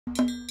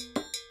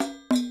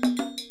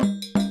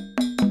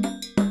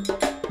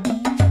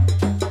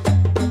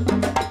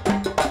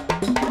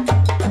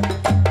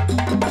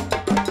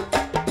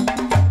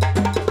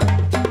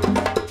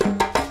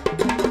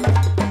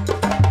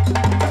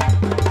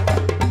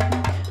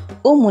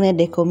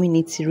Umunede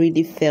community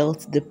really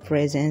felt the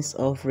presence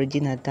of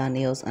Regina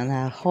Daniels and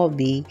her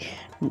hubby,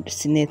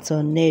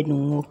 Senator Ned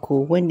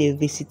Nwoko, when they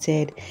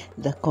visited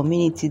the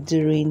community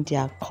during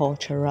their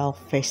cultural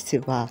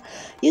festival.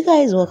 You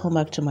guys, welcome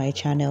back to my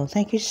channel.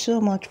 Thank you so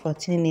much for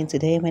tuning in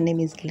today. My name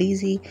is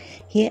Lizzie.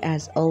 Here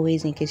as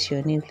always, in case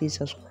you're new, please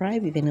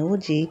subscribe. If you're an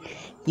OG,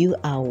 you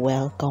are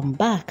welcome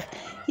back.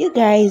 You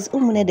guys,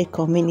 Umunede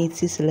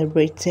community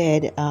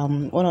celebrated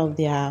one of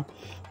their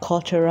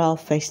cultural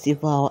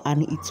festival,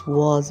 and it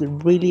was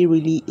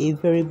really a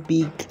very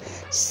big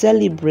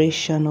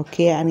celebration,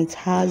 okay, and it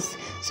has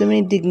so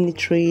many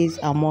dignitaries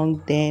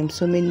among them,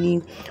 so many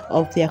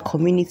of their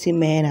community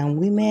men and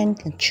women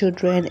and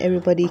children.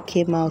 Everybody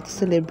came out to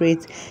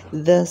celebrate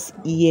this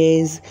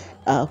year's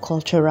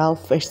cultural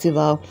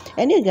festival.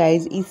 And you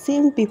guys, it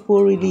seemed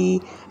people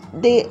really,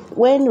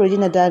 when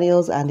Regina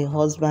Daniels and the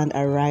husband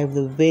arrived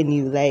the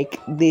venue, like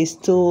they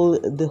stole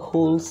the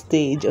whole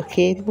stage,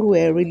 okay. People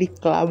were really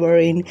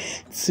clamoring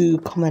to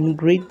come and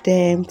greet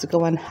them, to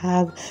come and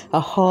have a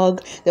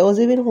hug. There was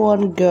even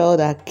one girl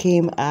that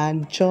came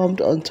and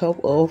jumped on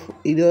top of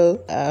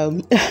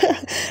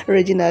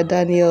Regina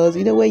Daniels.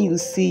 When you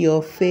see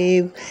your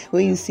fave,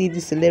 when you see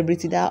the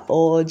celebrity, that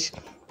urge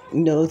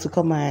to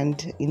come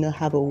and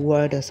have a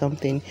word or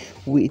something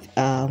with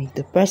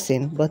the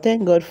person. But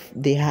thank God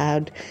they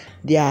had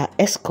their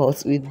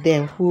escorts with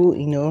them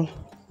who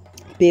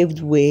paved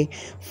way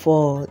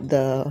for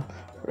the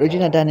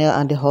Regina Daniel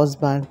and the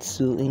husband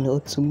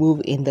to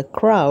move in the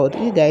crowd.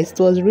 You guys, it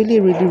was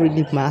really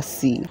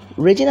massive.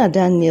 Regina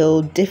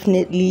Daniel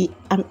definitely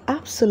and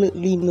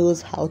absolutely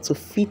knows how to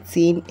fit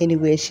in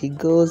anywhere she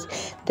goes,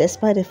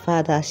 despite the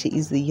fact that she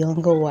is the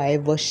younger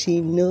wife, but she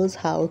knows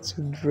how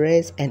to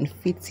dress and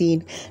fit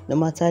in no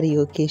matter the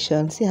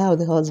occasion. See how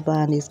the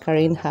husband is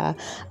carrying her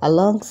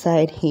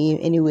alongside him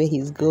anywhere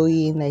he's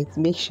going, like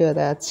make sure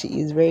that she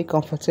is very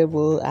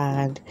comfortable,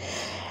 and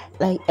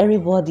like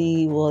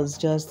everybody was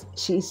just,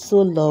 she's so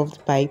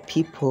loved by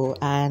people,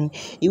 and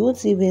you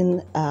won't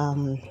even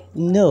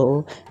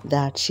know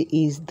that she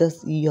is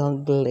this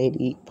young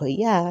lady. But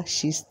yeah,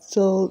 she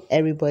stole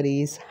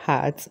everybody's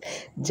heart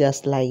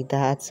just like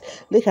that.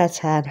 Look at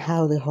her and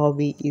how the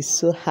hubby is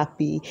so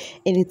happy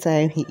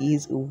anytime he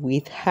is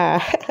with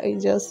her.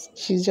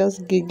 She's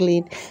just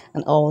giggling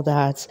and all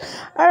that.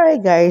 All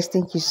right guys,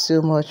 thank you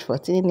so much for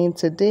tuning in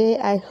today.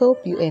 I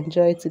hope you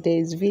enjoyed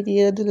today's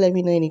video. Do let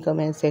me know in the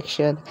comment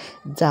section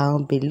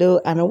down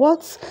below, and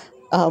what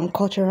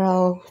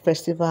cultural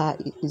festival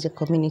is your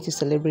community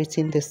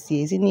celebrating this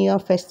year? Is it New Year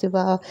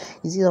festival?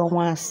 Is it on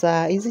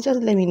Wasa? Is it?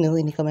 Just let me know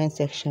in the comment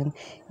section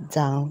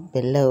down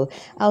below.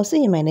 I'll see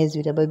you in my next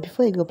video, but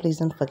before you go, please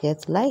don't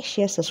forget to like,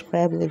 share,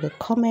 subscribe, leave a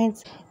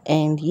comment,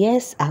 and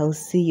yes, I'll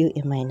see you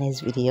in my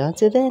next video.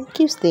 Until then,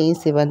 keep staying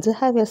safe and do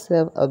have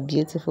yourself a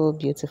beautiful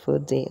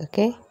day.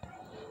 Okay,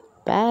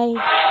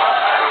 bye.